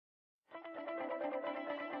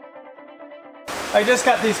I just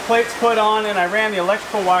got these plates put on and I ran the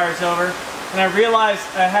electrical wires over, and I realized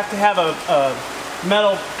I have to have a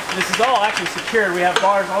metal, this is all actually secured, we have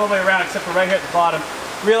bars all the way around except for right here at the bottom.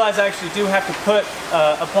 Realize I actually do have to put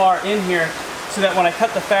a bar in here so that when I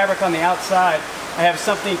cut the fabric on the outside, I have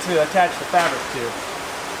something to attach the fabric to.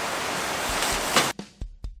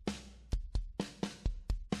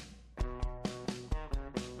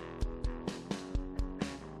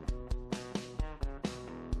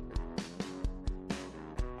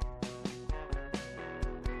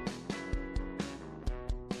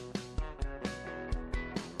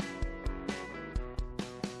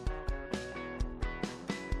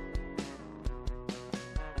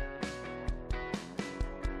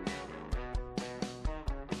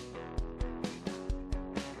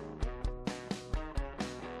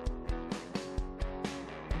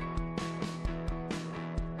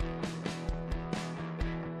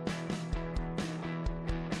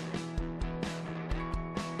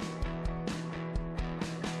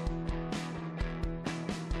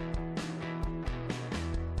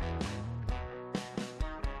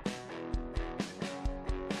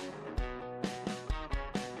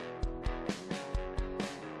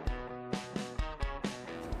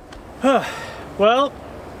 Well,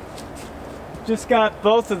 just got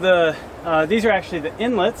both of the, these are actually the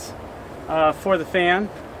inlets for the fan,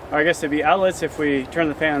 or I guess they'd be outlets if we turn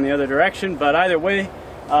the fan in the other direction, but either way,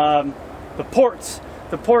 the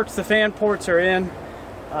fan ports are in.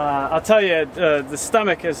 I'll tell you, the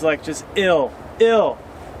stomach is like just ill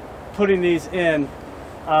putting these in.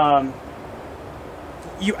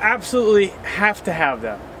 You absolutely have to have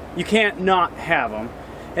them. You can't not have them.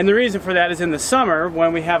 And the reason for that is in the summer,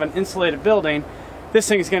 when we have an insulated building, this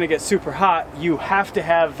thing is going to get super hot. You have to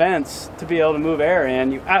have vents to be able to move air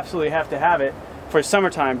in. You absolutely have to have it for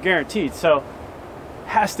summertime, guaranteed. So,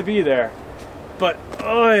 has to be there. But,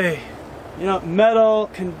 you know, metal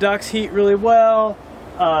conducts heat really well.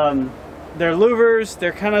 They're louvers.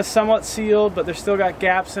 They're kind of somewhat sealed, but they're still got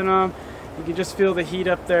gaps in them. You can just feel the heat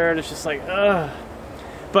up there, and it's just like, ugh.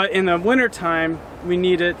 But in the wintertime, we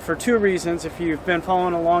need it for two reasons. If you've been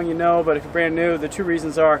following along, you know, but if you're brand new, the two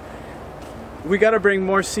reasons are we got to bring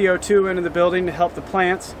more CO2 into the building to help the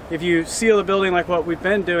plants. If you seal the building like what we've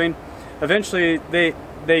been doing, eventually they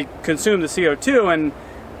consume the CO2,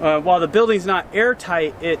 and while the building's not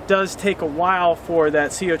airtight, it does take a while for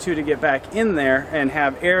that CO2 to get back in there and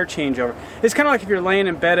have air changeover. It's kind of like if you're laying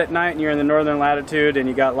in bed at night and you're in the northern latitude and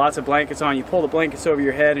you got lots of blankets on, you pull the blankets over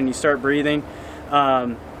your head and you start breathing.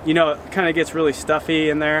 You know, it kind of gets really stuffy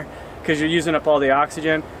in there because you're using up all the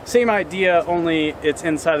oxygen. Same idea, only it's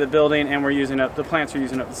inside the building and we're using up, the plants are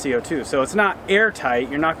using up the CO2. So it's not airtight,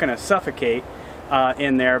 you're not going to suffocate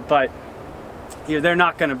in there, but they're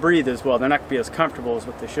not going to breathe as well. They're not going to be as comfortable as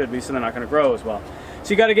what they should be, so they're not going to grow as well. So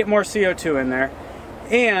you got to get more CO2 in there.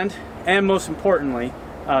 And most importantly,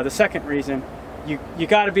 the second reason, you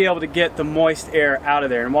got to be able to get the moist air out of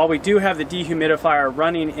there. And while we do have the dehumidifier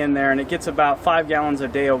running in there and it gets about 5 gallons a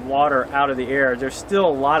day of water out of the air, there's still a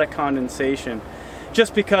lot of condensation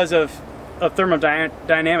just because of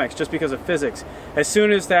thermodynamics, just because of physics. As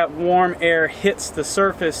soon as that warm air hits the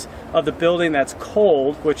surface of the building that's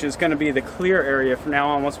cold, which is going to be the clear area from now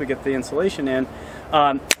on once we get the insulation in,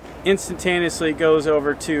 instantaneously goes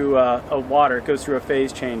over to water. It goes through a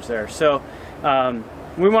phase change there. So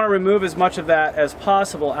we want to remove as much of that as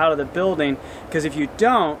possible out of the building, because if you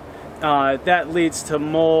don't, that leads to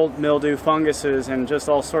mold, mildew, funguses, and just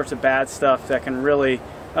all sorts of bad stuff that can really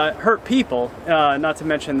hurt people, not to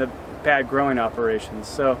mention the bad growing operations.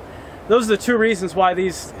 So those are the two reasons why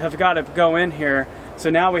these have got to go in here. So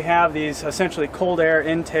now we have these essentially cold air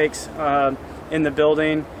intakes in the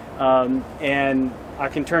building, and I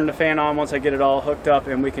can turn the fan on once I get it all hooked up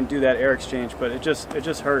and we can do that air exchange, but it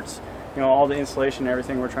just hurts. You know, all the insulation and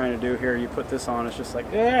everything we're trying to do here, you put this on, it's just like,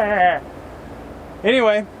 yeah.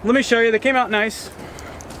 Anyway, let me show you. They came out nice.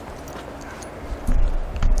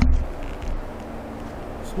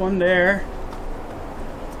 There's one there,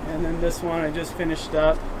 and then this one I just finished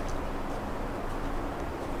up.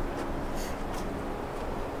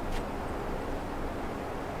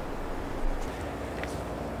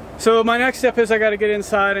 So my next step is I got to get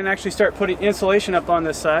inside and actually start putting insulation up on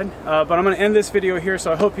this side. But I'm going to end this video here,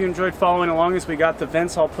 so I hope you enjoyed following along as we got the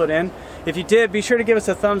vents all put in. If you did, be sure to give us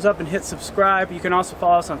a thumbs up and hit subscribe. You can also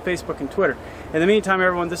follow us on Facebook and Twitter. In the meantime,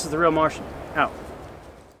 everyone, this is The Real Martian. Out.